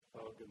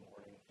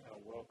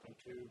welcome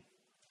to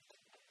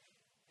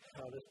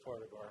this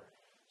part of our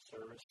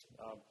service.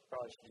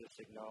 Probably should just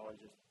acknowledge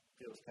it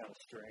feels kind of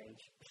strange,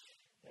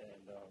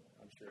 and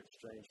I'm sure it's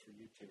strange for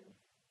you too.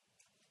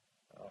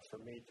 For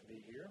me to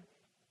be here.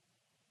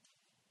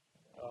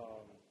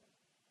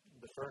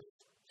 The first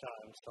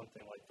time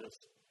something like this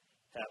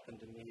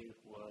happened to me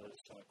was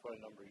quite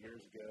a number of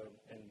years ago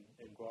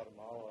in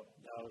Guatemala.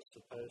 I was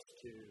supposed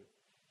to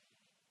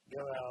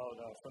go out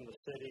from the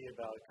city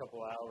about a couple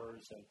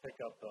hours and pick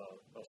up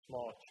a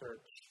small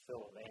church,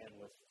 fill a van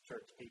with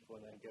church people,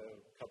 and then go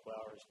a couple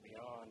hours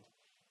beyond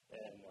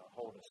and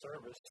hold a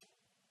service.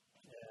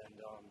 And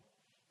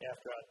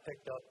after I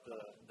picked up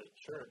the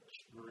church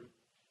group,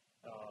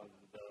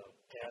 the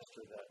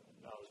pastor that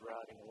I was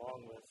riding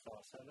along with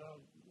said,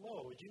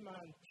 "Lo, would you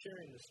mind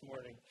sharing this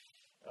morning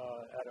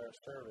at our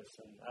service?"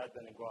 And I'd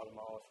been in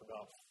Guatemala for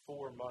about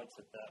 4 months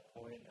at that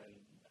point, and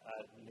I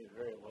knew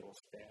very little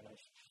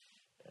Spanish.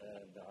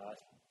 And I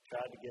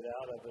tried to get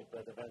out of it,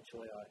 but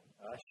eventually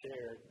I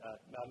shared.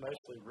 I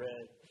mostly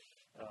read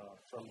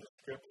from the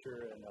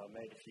scripture and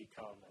made a few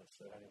comments.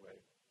 So anyway,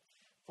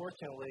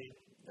 fortunately,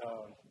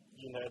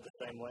 you know the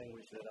same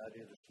language that I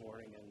do this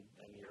morning,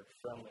 and you're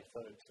friendly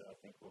folks, so I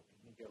think we'll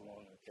get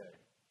along okay.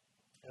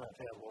 And I've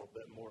had a little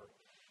bit more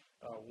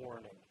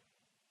warning.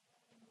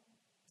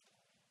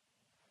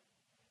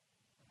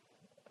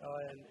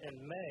 In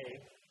May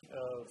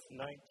of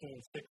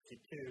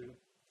 1962,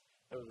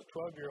 there was a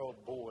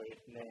 12-year-old boy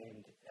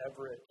named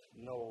Everett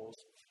Knowles,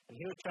 and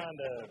he was trying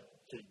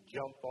to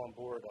jump on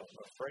board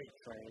a freight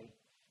train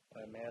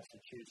in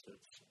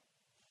Massachusetts.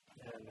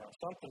 And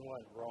something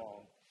went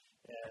wrong,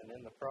 and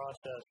in the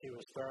process, he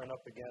was thrown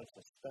up against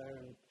a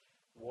stone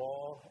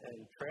wall,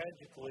 and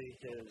tragically,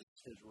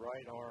 his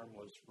right arm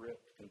was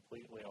ripped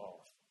completely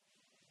off.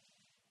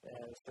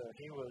 And so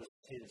he was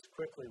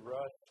quickly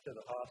rushed to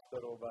the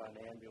hospital by an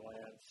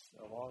ambulance,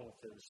 along with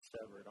his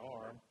severed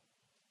arm.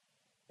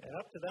 And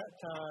up to that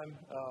time,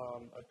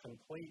 a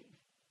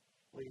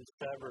completely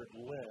severed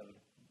limb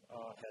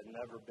had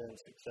never been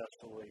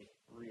successfully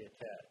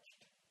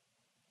reattached.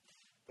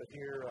 But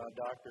here,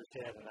 doctors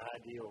had an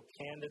ideal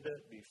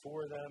candidate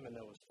before them, and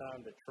it was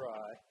time to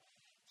try.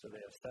 So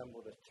they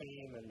assembled a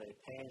team, and they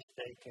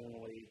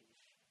painstakingly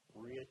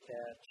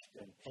reattached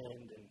and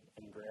pinned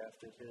and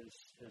grafted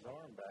his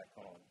arm back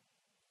on.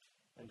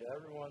 And to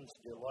everyone's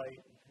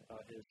delight,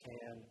 his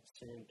hand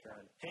soon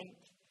turned pink.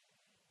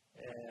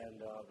 And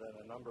then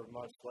a number of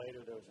months later,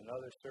 there was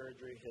another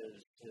surgery.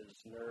 His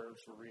nerves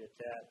were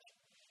reattached.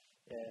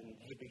 And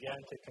he began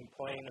to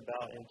complain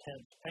about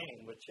intense pain,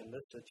 which in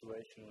this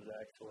situation was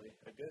actually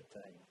a good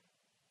thing.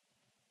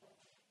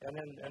 And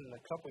then in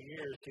a couple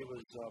years, he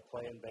was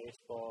playing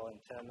baseball and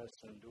tennis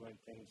and doing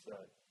things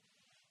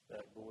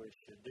that boys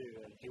should do.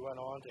 And he went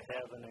on to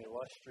have an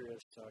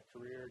illustrious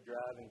career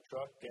driving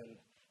truck and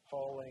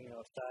hauling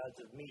sides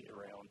of meat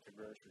around to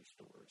grocery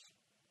stores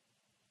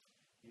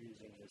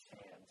using his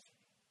hands.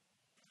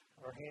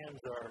 Our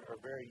hands are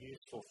very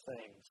useful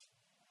things.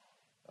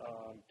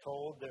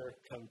 Told they're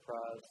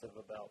comprised of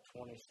about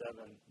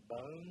 27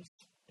 bones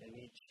in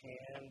each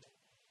hand,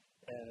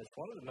 and it's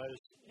one of the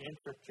most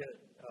intricate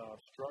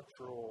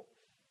structural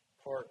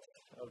parts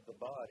of the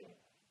body.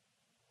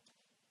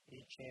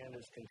 Each hand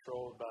is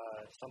controlled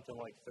by something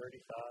like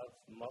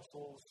 35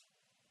 muscles,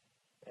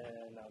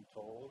 and I'm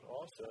told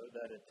also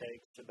that it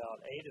takes about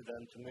 8 of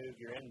them to move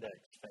your index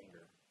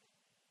finger.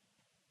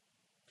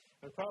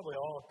 We probably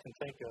all can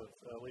think of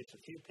at least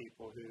a few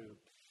people who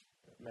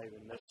may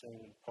be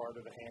missing part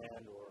of a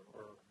hand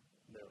or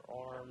their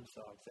arms.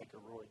 Think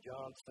of Roy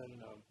Johnson.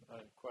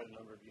 Quite a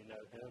number of you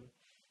know him.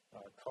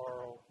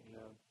 Carl, you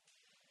know.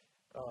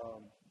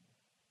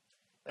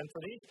 And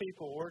for these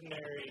people,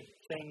 ordinary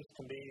things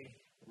can be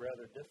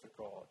rather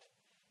difficult.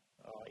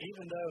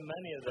 Even though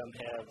many of them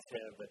have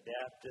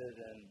adapted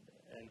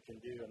and can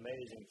do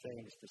amazing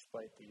things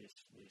despite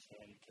these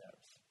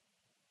handicaps.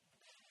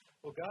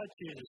 Well, God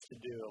chooses to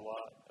do a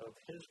lot of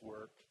His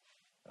work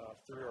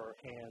through our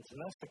hands, and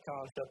that's the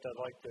concept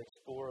I'd like to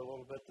explore a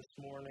little bit this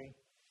morning.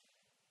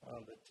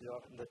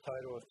 The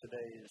title of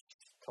today's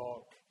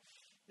talk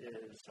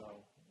is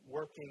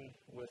Working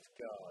with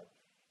God.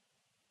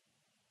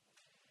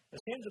 It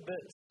seems a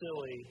bit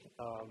silly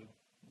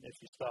if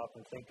you stop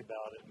and think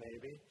about it,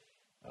 maybe.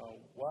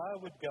 Why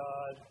would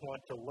God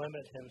want to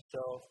limit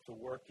Himself to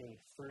working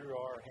through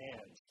our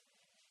hands?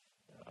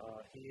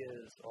 He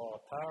is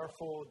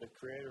all-powerful, the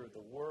creator of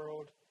the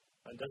world.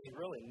 And does He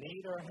really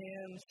need our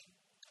hands?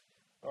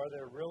 Are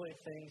there really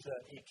things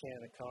that He can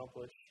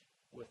accomplish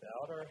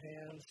without our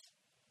hands?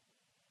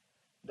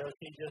 Does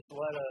He just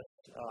let us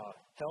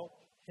help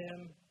Him?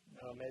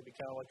 Maybe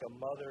kind of like a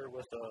mother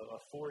with a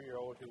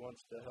 4-year-old who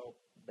wants to help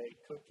bake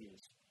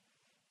cookies.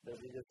 Does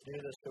He just do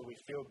this so we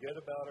feel good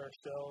about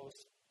ourselves?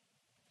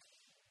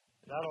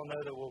 And I don't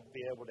know that we'll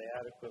be able to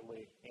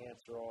adequately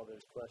answer all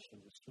those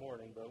questions this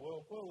morning, but we'll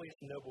at least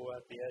nibble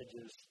at the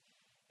edges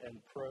and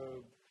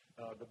probe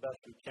the best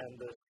we can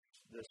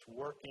this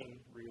working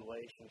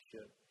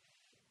relationship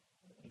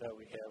that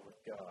we have with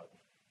God.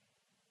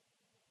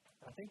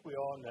 I think we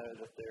all know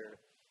that there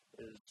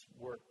is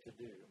work work to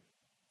do.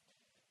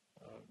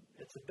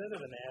 It's a bit of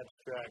an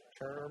abstract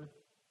term,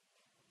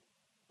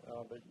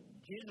 but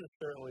Jesus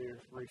certainly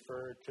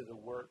referred to the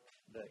work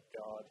that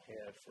God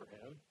had for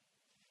him.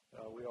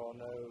 We all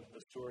know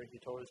the story he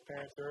told his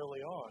parents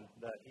early on,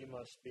 that he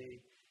must be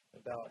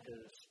about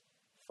his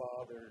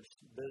Father's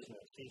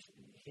business.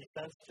 He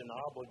sensed an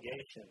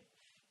obligation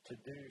to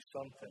do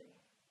something.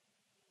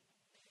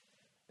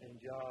 In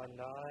John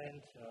 9,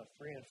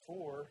 3 and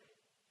 4,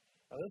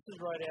 this is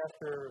right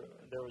after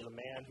there was a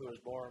man who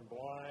was born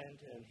blind,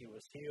 and he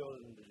was healed,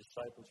 and the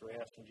disciples were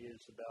asking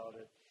Jesus about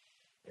it.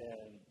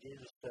 And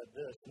Jesus said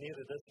this,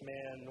 "Neither this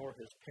man nor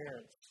his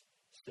parents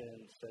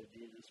sinned," said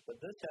Jesus, "but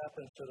this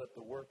happened so that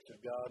the works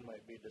of God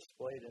might be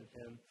displayed in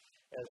him.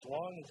 As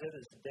long as it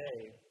is day,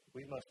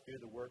 we must do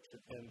the works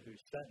of him who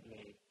sent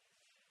me.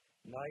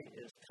 Night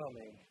is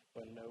coming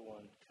when no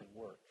one can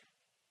work."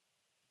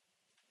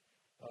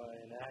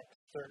 In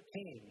Acts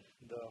 13,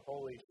 the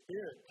Holy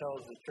Spirit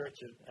tells the church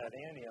at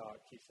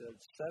Antioch, he said,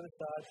 "Set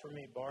aside for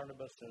me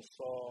Barnabas and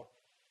Saul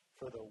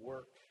for the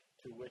work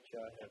to which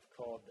I have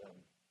called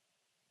them."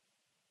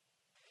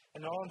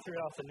 And on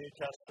throughout the New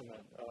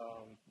Testament,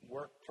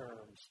 work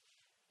terms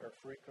are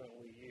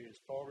frequently used.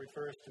 Paul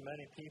refers to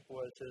many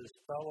people as his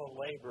fellow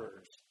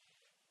laborers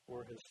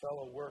or his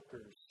fellow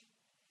workers.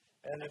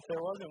 And if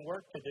there wasn't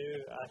work to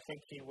do, I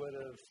think he would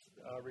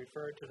have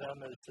referred to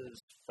them as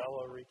his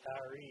fellow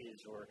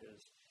retirees or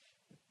his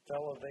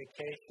fellow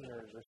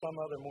vacationers or some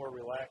other more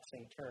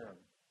relaxing term.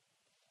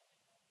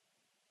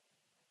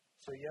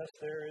 So yes,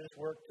 there is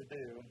work to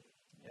do,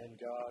 and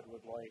God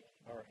would like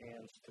our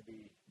hands to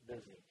be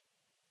busy.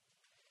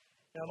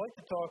 Now, I'd like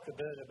to talk a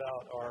bit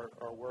about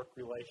our work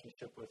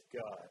relationship with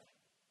God.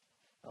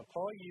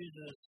 Paul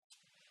uses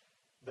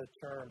the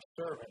term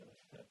servant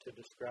to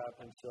describe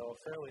himself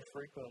fairly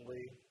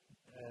frequently,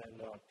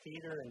 and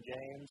Peter and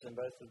James in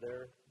both of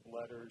their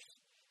letters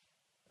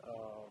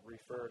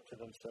refer to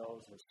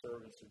themselves as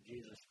servants of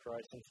Jesus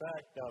Christ. In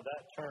fact,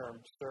 that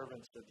term,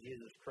 servants of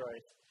Jesus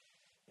Christ,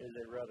 is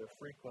a rather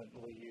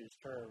frequently used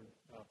term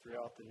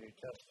throughout the New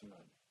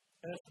Testament.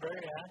 And it's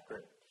very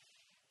accurate.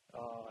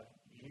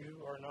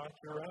 You are not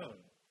your own.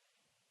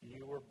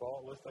 You were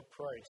bought with a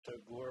price, so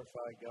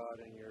glorify God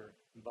in your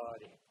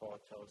body, Paul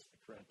tells the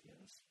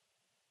Corinthians.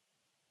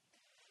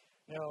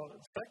 Now,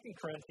 2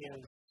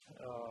 Corinthians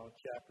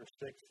chapter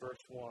 6,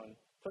 verse 1,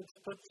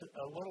 puts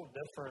a little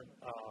different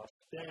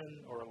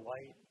spin or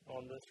light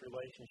on this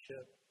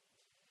relationship.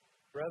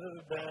 Rather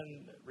than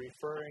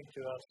referring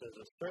to us as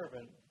a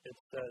servant, it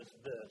says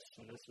this,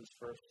 and this is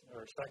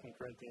 2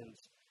 Corinthians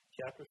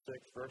chapter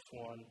 6, verse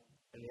 1.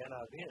 In the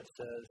NIV it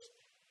says,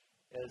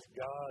 "As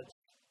God's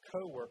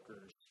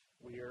co-workers,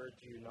 we urge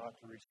you not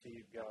to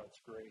receive God's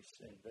grace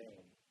in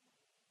vain."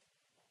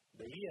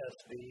 The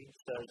ESV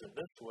says it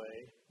this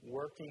way,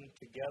 "Working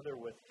together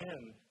with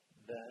him,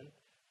 then,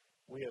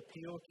 we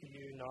appeal to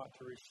you not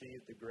to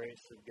receive the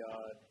grace of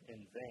God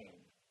in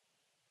vain."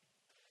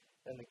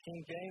 And the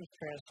King James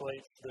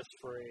translates this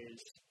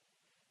phrase,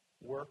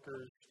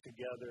 "workers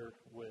together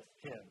with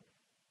him."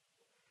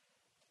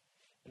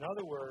 In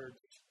other words,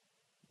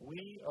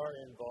 we are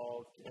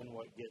involved in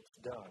what gets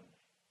done.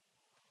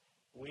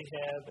 We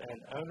have an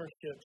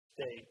ownership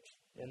stake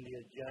in the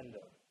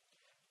agenda.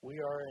 We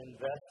are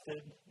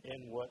invested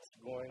in what's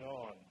going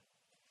on.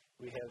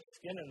 We have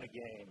skin in the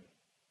game.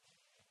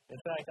 In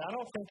fact, I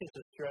don't think it's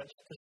a stretch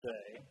to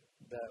say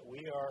that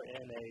we are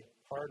in a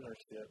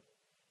partnership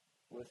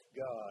with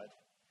God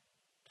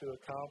to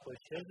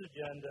accomplish his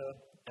agenda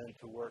and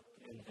to work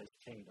in his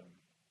kingdom.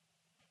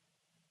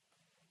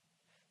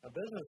 A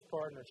business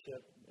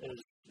partnership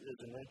is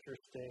an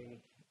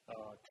interesting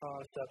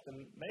concept, and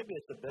maybe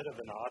it's a bit of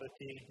an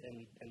oddity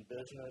in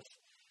business.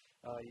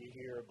 You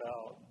hear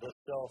about the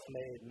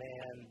self-made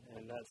man,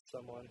 and that's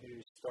someone who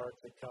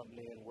starts a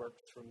company and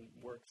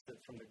works it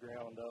from the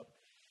ground up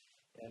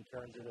and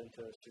turns it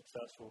into a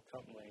successful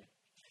company.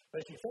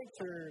 But if you think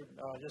through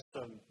just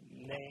some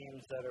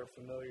names that are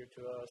familiar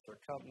to us or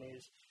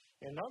companies,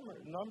 a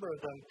number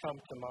of them come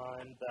to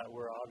mind that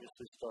were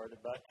obviously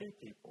started by two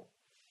people.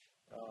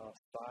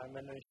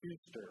 Simon &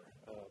 Schuster,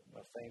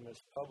 a famous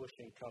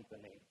publishing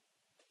company.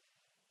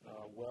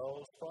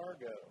 Wells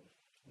Fargo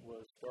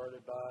was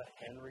started by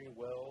Henry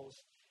Wells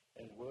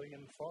and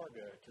William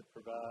Fargo to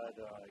provide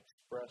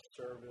express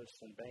service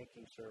and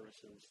banking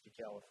services to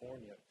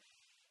California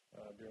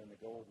during the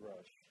gold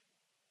rush.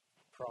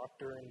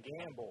 Procter &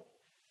 Gamble,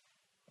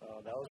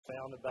 that was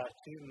founded by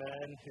two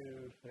men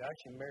who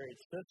actually married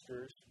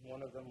sisters.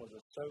 One of them was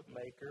a soap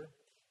maker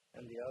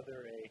and the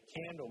other a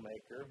candle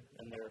maker,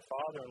 and their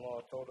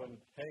father-in-law told them,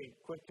 "Hey,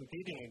 quit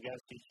competing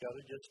against each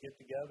other, just get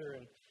together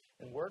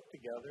and work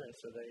together," and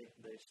so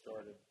they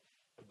started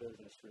a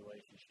business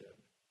relationship.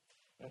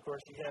 And of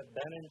course, you have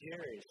Ben and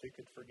Jerry's, who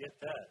could forget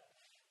that?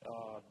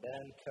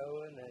 Ben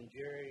Cohen and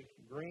Jerry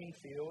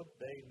Greenfield,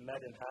 they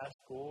met in high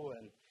school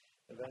and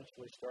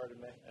eventually started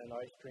an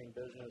ice cream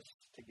business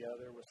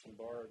together with some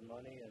borrowed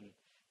money and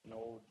an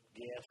old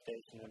gas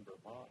station in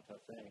Vermont, I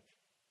think.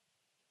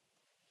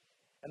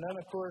 And then,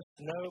 of course,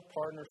 no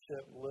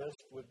partnership list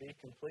would be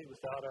complete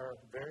without our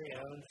very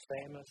own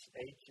famous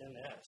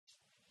H&S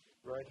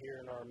right here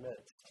in our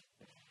midst.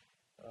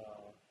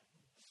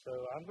 So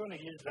I'm going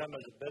to use them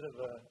as a bit of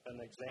an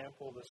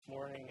example this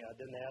morning. I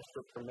didn't ask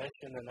for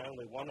permission, and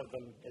only one of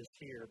them is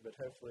here, but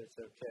hopefully it's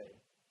okay.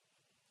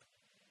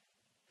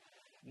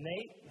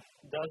 Nate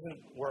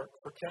doesn't work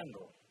for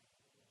Kendall,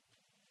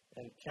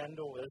 and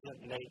Kendall isn't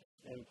Nate's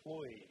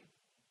employee.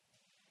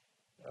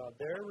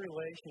 Their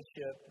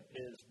relationship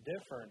is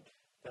different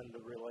than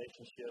the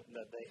relationship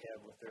that they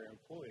have with their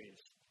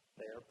employees.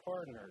 They are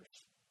partners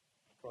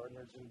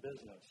in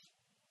business.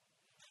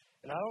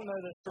 And I don't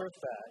know this for a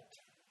fact,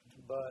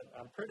 but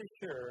I'm pretty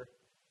sure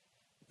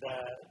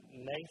that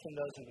Nathan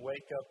doesn't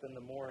wake up in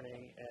the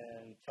morning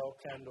and tell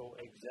Kendall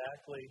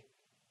exactly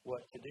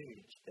what to do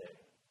each day.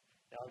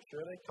 Now, I'm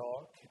sure they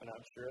talk, and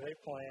I'm sure they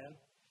plan,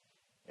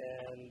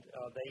 and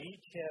they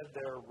each have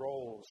their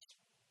roles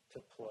to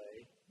play,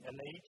 and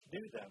they each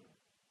do them.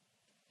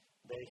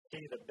 They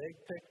see the big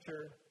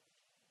picture,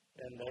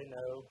 and they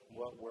know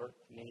what work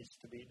needs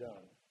to be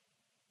done.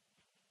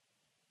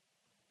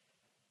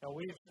 Now,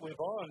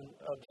 we've all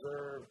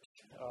observed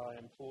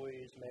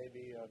employees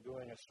maybe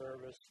doing a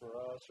service for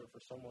us or for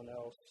someone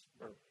else,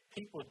 or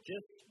people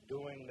just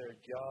doing their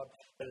job,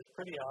 but it's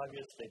pretty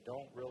obvious they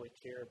don't really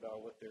care about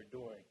what they're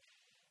doing.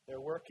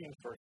 They're working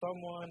for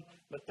someone,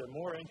 but they're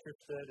more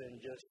interested in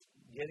just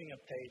getting a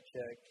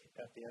paycheck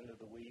at the end of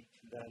the week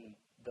than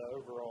the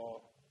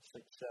overall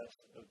success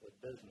of the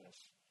business.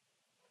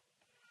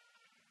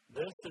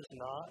 This is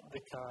not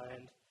the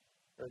kind,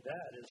 or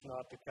that is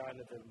not the kind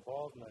of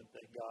involvement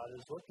that God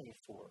is looking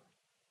for.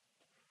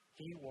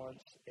 He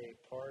wants a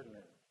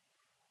partner.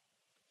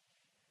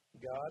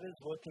 God is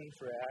looking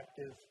for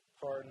active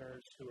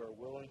partners who are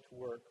willing to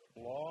work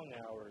long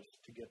hours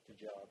to get the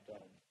job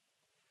done.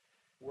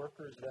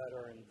 Workers that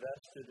are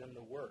invested in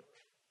the work.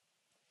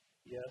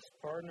 Yes,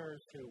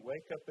 partners who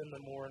wake up in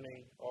the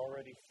morning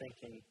already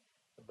thinking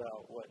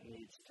about what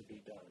needs to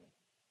be done.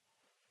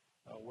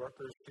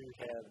 Workers who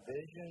have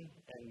vision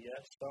and,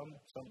 yes,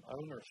 some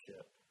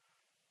ownership.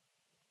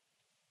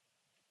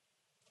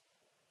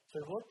 So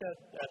we've looked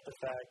at the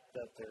fact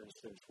that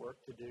there's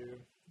work to do,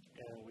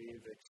 and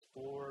we've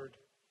explored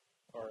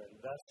our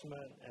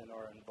investment and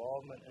our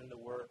involvement in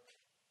the work.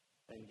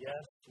 And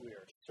yes, we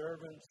are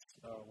servants.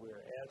 We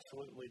are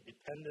absolutely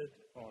dependent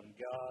on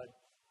God,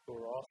 who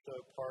are also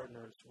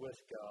partners with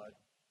God.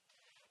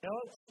 Now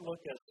let's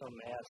look at some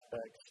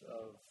aspects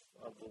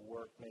of the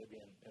work, maybe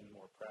in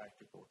more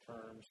practical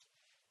terms,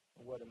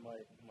 what it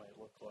might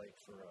look like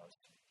for us.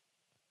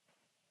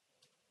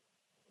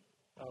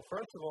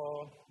 First of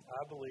all,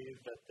 I believe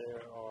that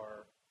there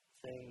are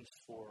things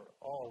for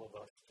all of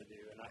us to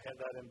do, and I have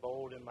that in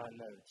bold in my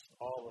notes.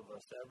 All of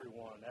us,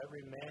 everyone,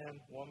 every man,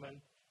 woman,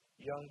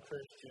 young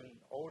Christian,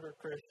 older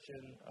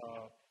Christian,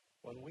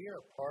 when we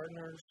are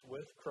partners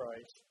with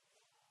Christ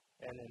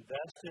and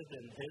invested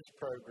in His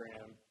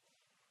program,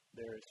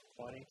 there is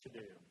plenty to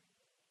do.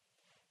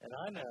 And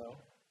I know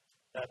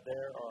that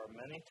there are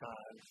many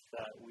times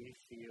that we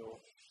feel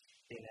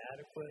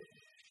inadequate,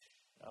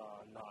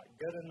 not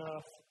good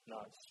enough,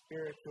 not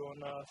spiritual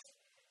enough,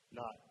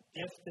 not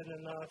gifted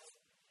enough.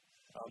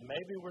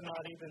 Maybe we're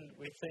not even,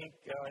 we think,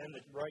 in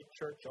the right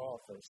church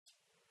office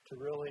to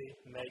really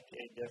make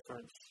a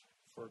difference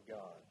for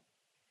God.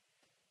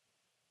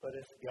 But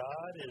if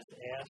God is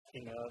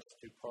asking us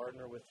to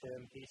partner with Him,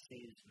 He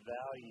sees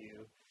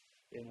value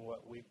in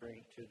what we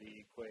bring to the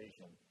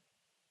equation.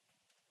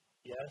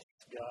 Yes,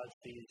 God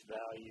sees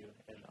value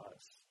in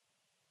us,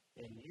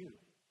 in you.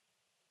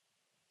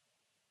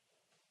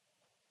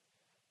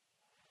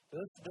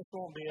 This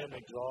won't be an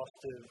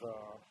exhaustive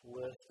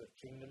list of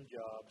kingdom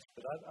jobs,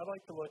 but I'd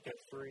like to look at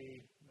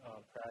three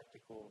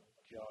practical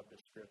job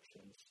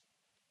descriptions,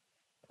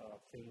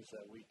 things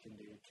that we can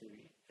do to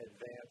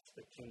advance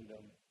the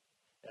kingdom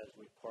as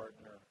we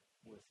partner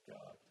with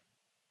God.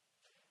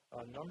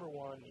 Number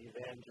one,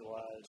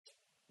 evangelize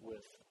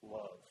with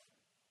love.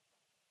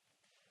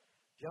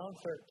 John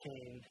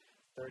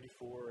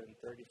 13:34 and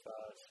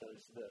 35 says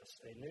this,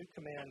 "A new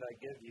command I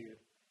give you,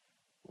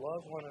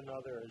 love one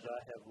another as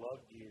I have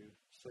loved you,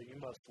 so you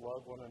must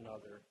love one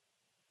another.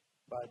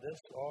 By this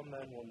all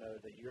men will know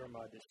that you are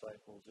my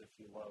disciples if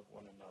you love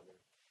one another."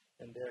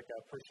 And Derek, I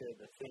appreciate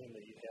the theme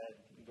that you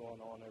had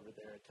going on over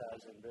there. It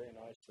ties in very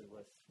nicely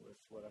with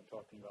what I'm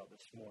talking about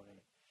this morning.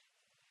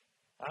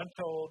 I'm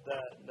told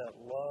that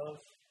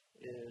love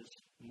is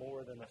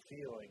more than a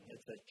feeling.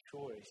 It's a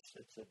choice.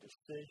 It's a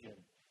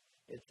decision.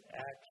 It's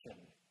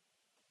action.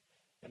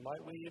 And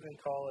might we even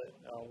call it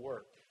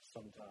work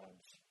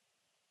sometimes.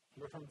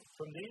 But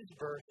from these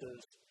verses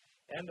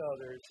and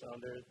others,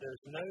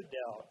 there's no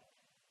doubt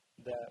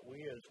that we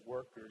as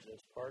workers,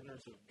 as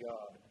partners of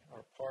God,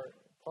 are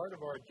part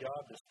of our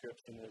job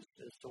description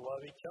is to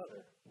love each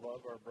other,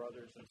 love our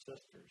brothers and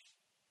sisters.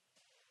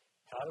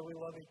 How do we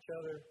love each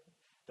other?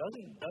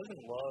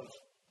 Doesn't love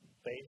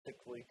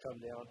basically come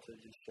down to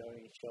just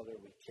showing each other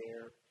we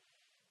care,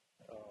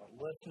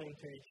 listening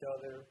to each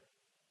other,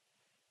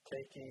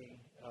 taking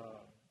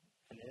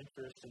an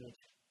interest in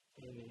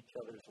in each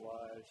other's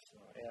lives,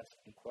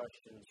 asking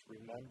questions,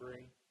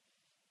 remembering.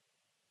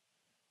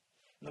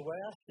 And the way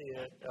I see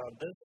it,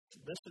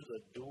 this is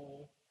a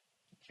dual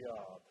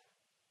job.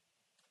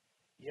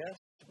 Yes,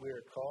 we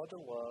are called to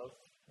love,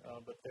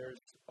 but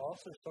there's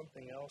also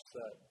something else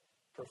that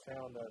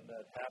profound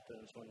that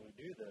happens when we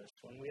do this.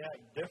 When we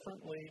act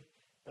differently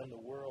than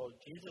the world,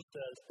 Jesus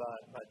says,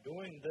 by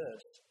doing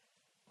this,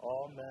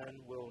 all men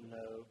will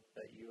know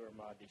that you are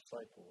my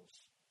disciples.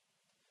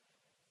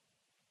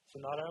 So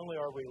not only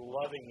are we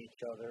loving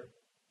each other,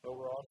 but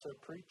we're also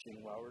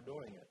preaching while we're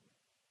doing it.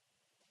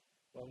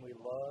 When we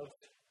love,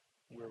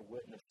 we're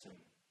witnessing.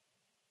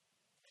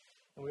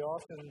 And we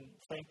often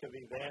think of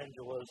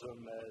evangelism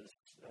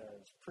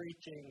as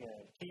preaching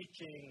and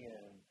teaching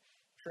and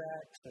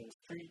tracts and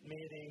street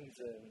meetings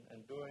and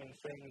doing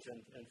things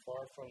in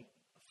far-flung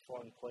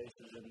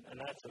places. And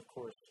that's, of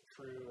course,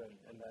 true,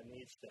 and that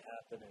needs to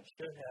happen and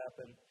should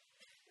happen.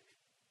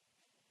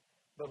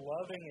 But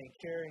loving and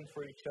caring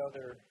for each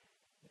other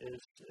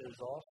is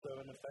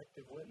also an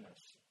effective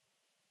witness.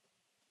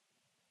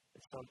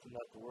 It's something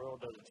that the world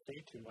doesn't see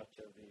too much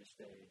of these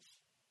days.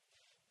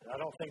 And I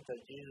don't think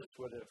that Jesus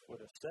would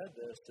have said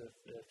this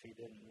if he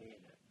didn't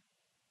mean it.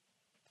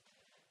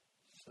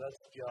 So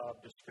that's job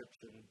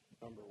description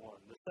number one.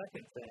 The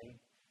second thing,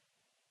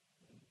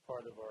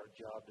 part of our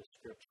job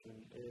description,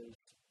 is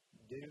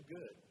do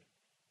good.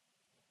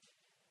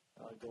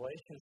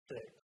 Galatians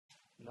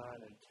 6,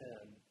 9 and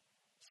 10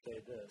 say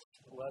this: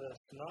 let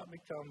us not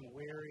become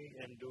weary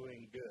in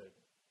doing good,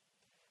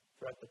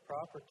 for at the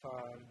proper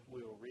time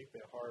we will reap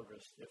a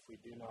harvest if we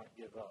do not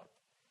give up.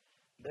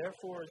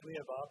 Therefore, as we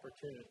have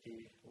opportunity,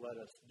 let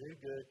us do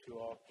good to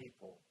all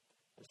people,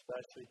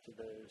 especially to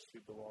those who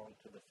belong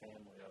to the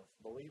family of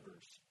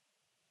believers.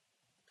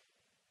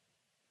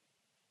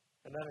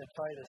 And then in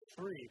Titus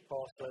 3,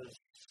 Paul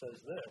says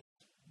this: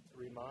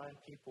 remind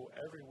people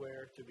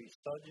everywhere to be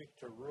subject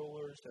to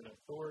rulers and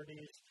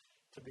authorities,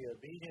 to be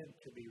obedient,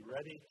 to be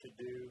ready to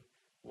do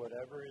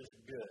whatever is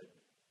good.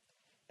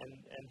 And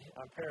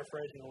I'm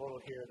paraphrasing a little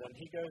here. Then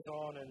he goes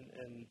on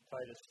in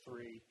Titus 3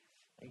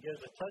 and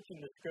gives a touching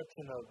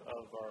description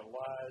of our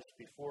lives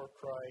before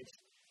Christ.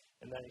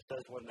 And then he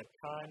says, when the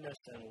kindness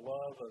and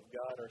love of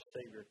God our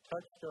Savior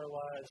touched our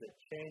lives, it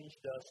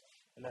changed us.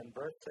 And then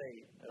verse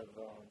 8 of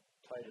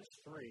Titus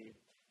 3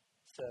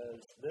 says,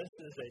 this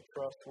is a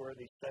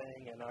trustworthy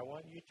saying, and I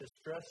want you to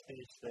stress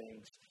these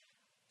things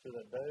so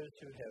that those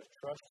who have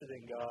trusted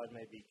in God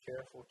may be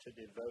careful to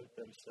devote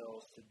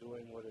themselves to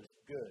doing what is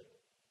good.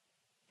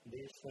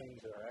 These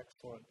things are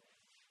excellent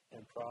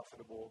and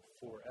profitable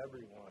for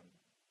everyone.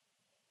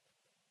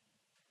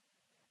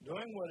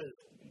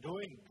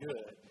 Doing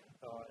good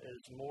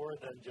is more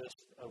than just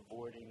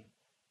avoiding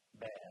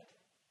bad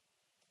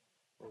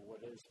or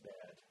what is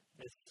bad.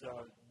 It's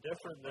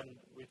different than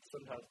we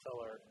sometimes tell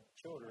our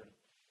children,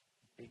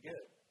 be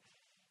good.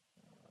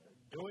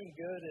 Doing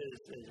good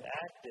is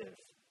active.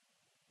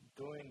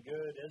 Doing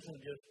good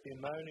isn't just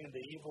bemoaning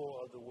the evil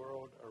of the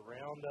world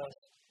around us.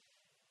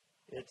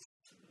 It's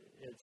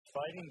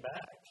fighting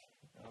back.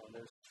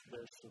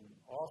 There's some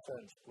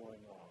offense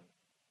going on.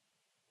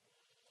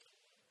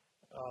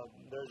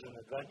 There's an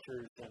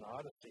Adventures in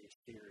Odyssey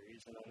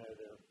series, and I know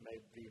there may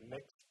be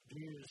mixed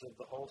views of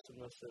the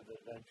wholesomeness of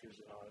Adventures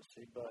in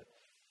Odyssey, but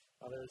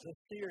there's a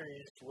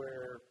series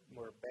where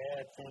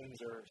bad things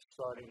are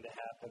starting to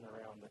happen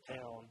around the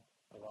town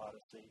of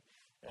Odyssey,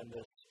 and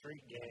this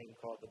street gang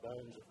called the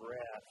Bones of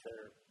Wrath,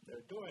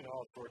 they're doing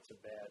all sorts of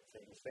bad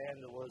things,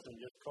 vandalism,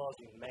 just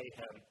causing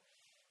mayhem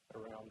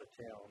around the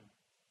town.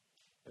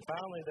 And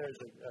finally,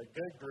 there's a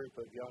good group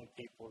of young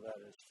people that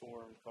is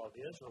formed called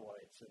the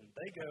Israelites, and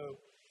they go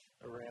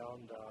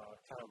around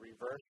kind of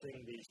reversing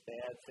these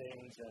bad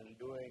things and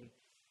doing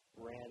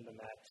random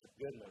acts of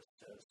goodness,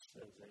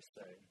 as they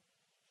say.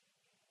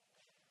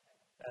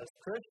 As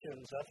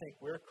Christians, I think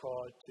we're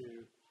called to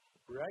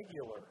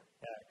regular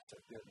acts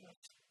of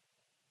goodness.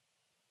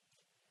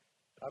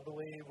 I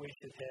believe we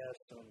should have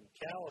some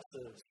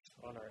calluses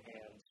on our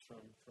hands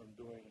from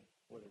doing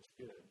what is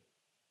good.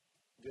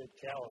 Good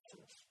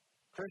calluses.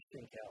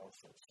 Christian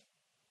calluses.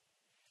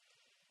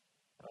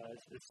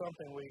 It's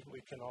something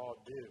we can all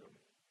do.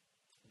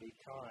 Be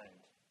kind.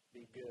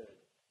 Be good.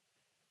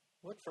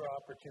 Look for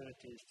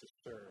opportunities to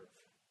serve.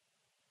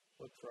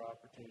 Look for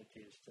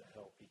opportunities to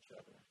help each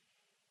other.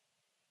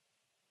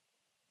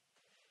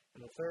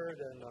 And the third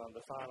and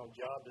the final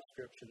job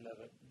description that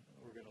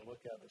we're going to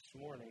look at this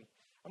morning,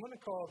 I'm going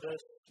to call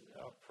this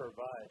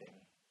providing.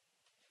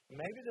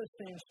 Maybe this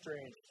seems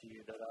strange to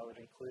you that I would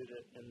include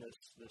it in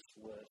this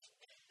list.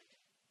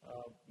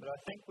 But I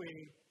think we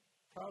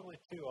probably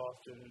too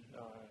often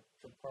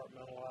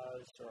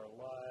compartmentalize our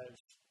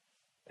lives,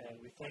 and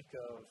we think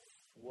of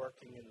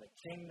working in the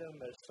kingdom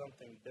as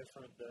something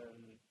different than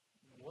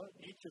what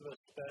each of us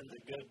spends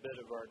a good bit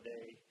of our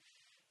day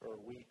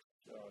or week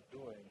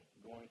doing,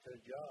 going to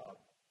a job,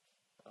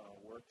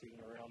 working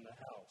around the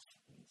house.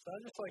 So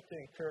I'd just like to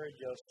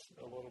encourage us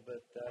a little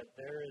bit that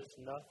there is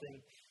nothing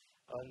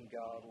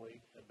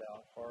ungodly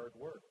about hard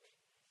work.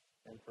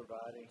 and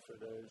providing for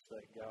those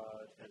that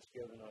God has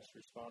given us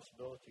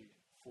responsibility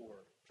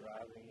for,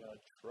 driving a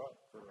truck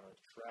or a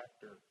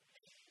tractor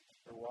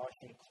or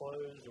washing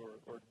clothes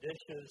or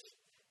dishes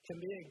can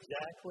be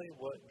exactly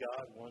what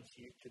God wants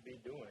you to be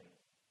doing.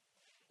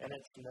 And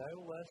it's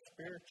no less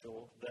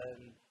spiritual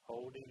than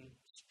holding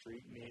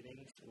street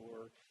meetings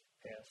or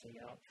passing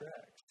out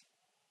tracts.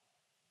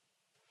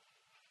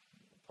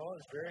 Paul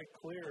is very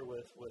clear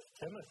with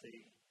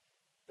Timothy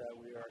that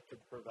we are to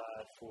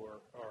provide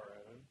for our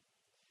own.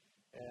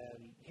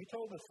 And he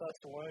told the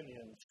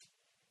Thessalonians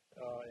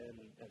in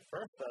 1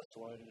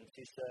 Thessalonians,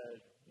 he said,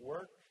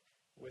 work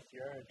with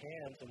your own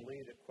hands and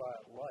lead a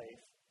quiet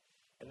life.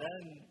 And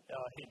then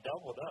he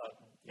doubled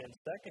up in 2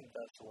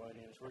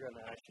 Thessalonians. We're going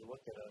to actually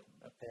look at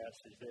a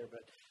passage there,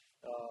 but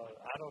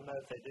I don't know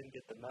if they didn't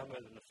get the memo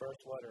in the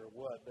first letter or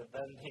what, but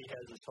then he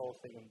has this whole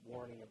thing of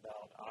warning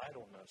about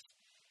idleness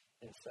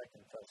in 2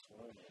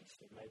 Thessalonians.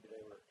 So maybe they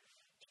were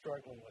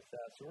struggling with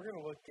that. So we're going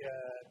to look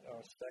at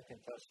 2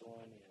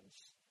 Thessalonians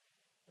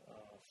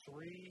 3,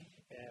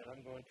 and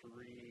I'm going to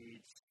read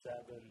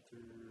 7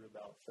 through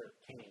about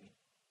 13.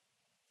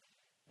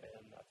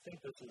 And I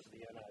think this is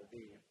the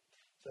NIV. It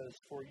says,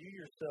 for you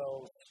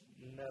yourselves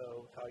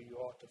know how you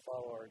ought to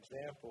follow our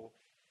example.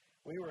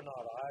 We were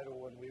not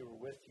idle when we were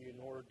with you,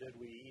 nor did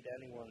we eat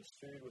anyone's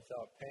food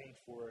without paying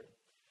for it.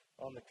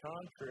 On the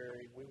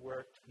contrary, we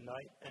worked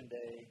night and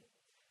day,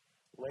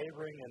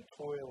 laboring and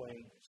toiling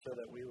so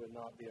that we would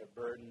not be a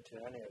burden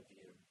to any of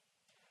you.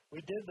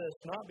 We did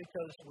this not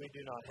because we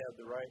do not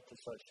have the right to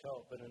such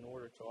help, but in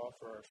order to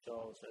offer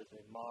ourselves as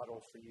a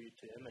model for you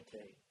to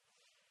imitate.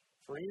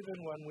 For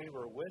even when we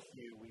were with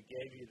you, we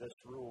gave you this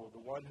rule,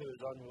 the one who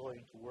is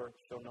unwilling to work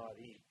shall not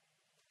eat.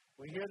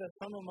 We hear that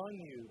some among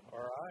you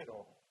are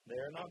idle. They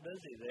are not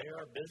busy. They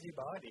are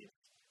busybodies.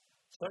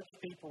 Such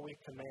people we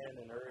command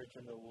and urge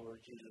in the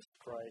Lord Jesus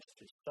Christ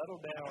to settle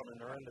down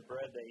and earn the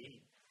bread they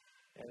eat.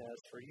 And as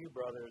for you,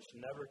 brothers,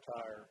 never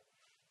tire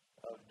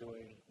of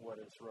doing what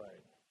is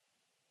right.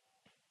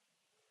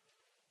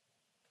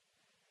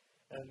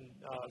 And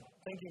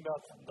thinking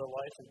about the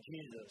life of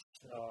Jesus,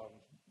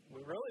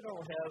 we really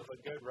don't have a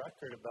good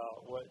record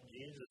about what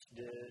Jesus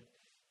did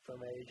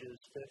from ages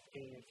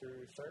 15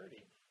 through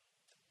 30.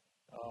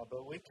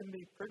 But we can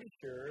be pretty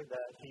sure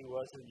that he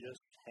wasn't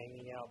just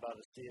hanging out by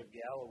the Sea of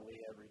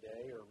Galilee every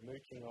day or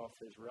mooching off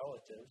his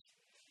relatives.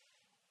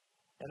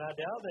 And I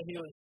doubt that he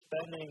was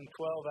spending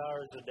 12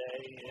 hours a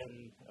day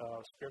in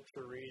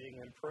scripture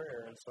reading and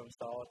prayer in some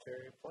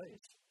solitary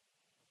place.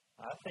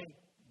 I think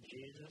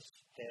Jesus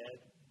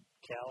had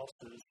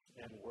calluses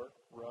and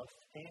work-rough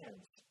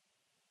hands.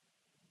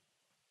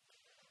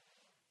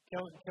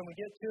 Can we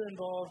get too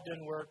involved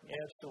in work?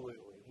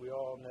 Absolutely. We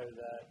all know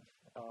that.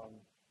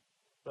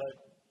 But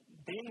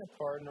being a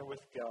partner with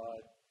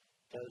God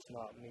does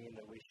not mean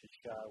that we should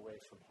shy away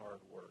from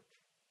hard work.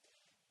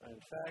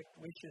 In fact,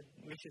 we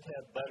should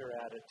have better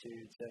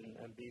attitudes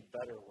and be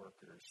better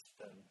workers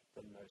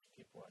than most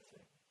people, I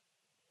think.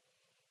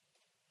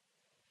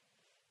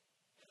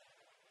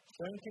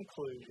 So in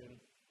conclusion,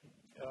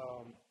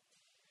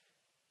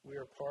 we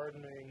are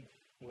partnering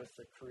with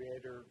the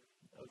Creator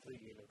of the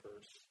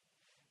universe.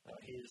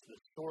 He is the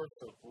source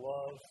of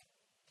love,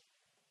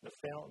 the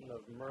fountain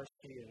of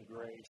mercy and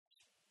grace,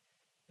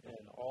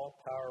 an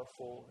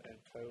all-powerful and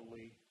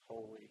totally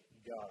holy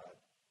God.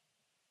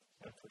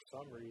 And for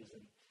some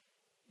reason,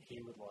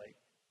 he would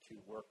like to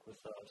work with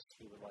us.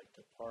 He would like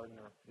to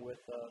partner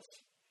with us,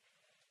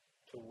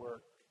 to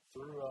work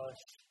through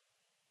us.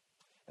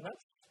 And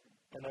that's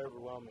an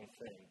overwhelming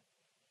thing,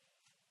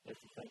 if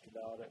you think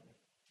about it.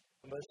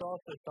 But it's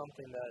also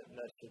something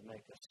that should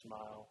make us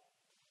smile,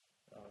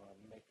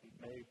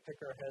 maybe pick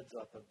our heads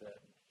up a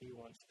bit. He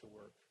wants to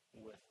work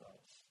with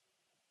us.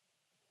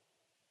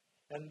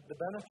 And the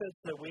benefits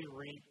that we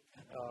reap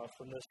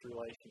from this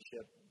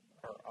relationship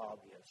are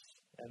obvious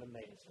and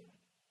amazing.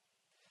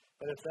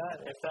 But if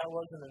that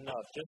wasn't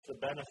enough, just the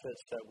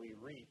benefits that we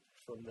reap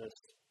from this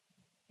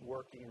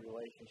working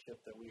relationship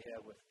that we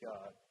have with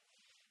God,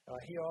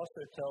 he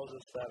also tells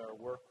us that our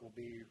work will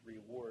be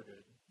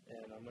rewarded.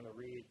 And I'm going to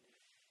read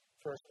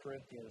 1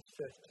 Corinthians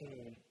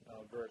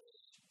 15, verse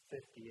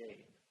 58.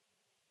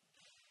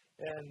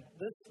 And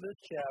this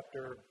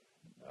chapter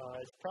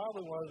is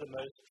probably one of the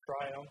most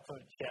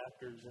triumphant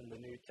chapters in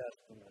the New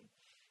Testament.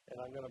 And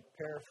I'm going to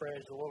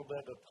paraphrase a little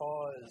bit, but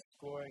Paul is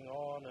going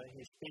on, and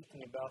he's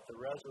speaking about the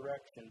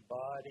resurrection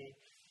body,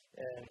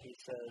 and he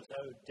says,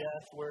 O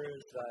death, where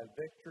is thy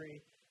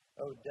victory?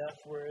 O death,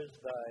 where is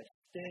thy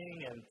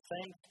sting? And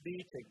thanks be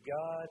to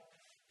God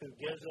who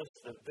gives us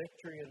the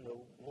victory in the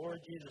Lord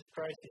Jesus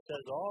Christ. He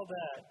says all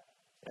that,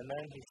 and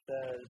then he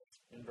says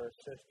in verse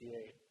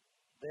 58,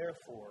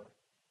 therefore,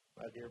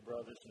 my dear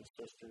brothers and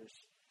sisters,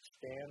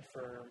 stand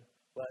firm,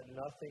 let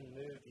nothing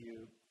move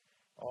you.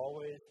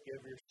 Always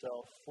give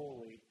yourself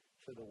fully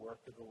to the work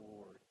of the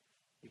Lord,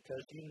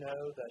 because you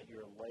know that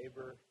your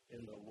labor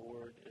in the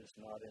Lord is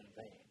not in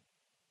vain.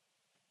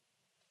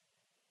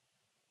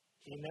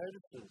 He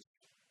notices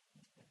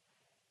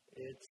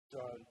it's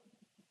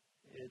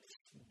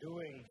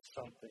doing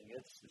something.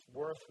 It's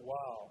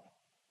worthwhile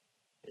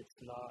it's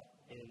not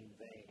in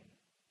vain.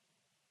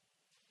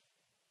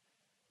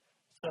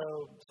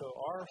 So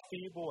our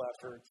feeble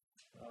efforts,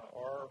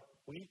 our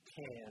weak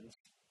hands,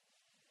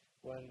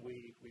 when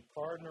we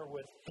partner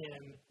with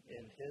Him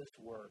in His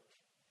work,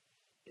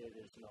 it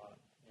is not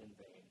in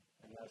vain.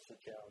 And that's the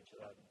challenge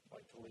that I'd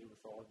like to leave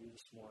with all of you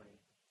this morning.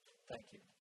 Thank you.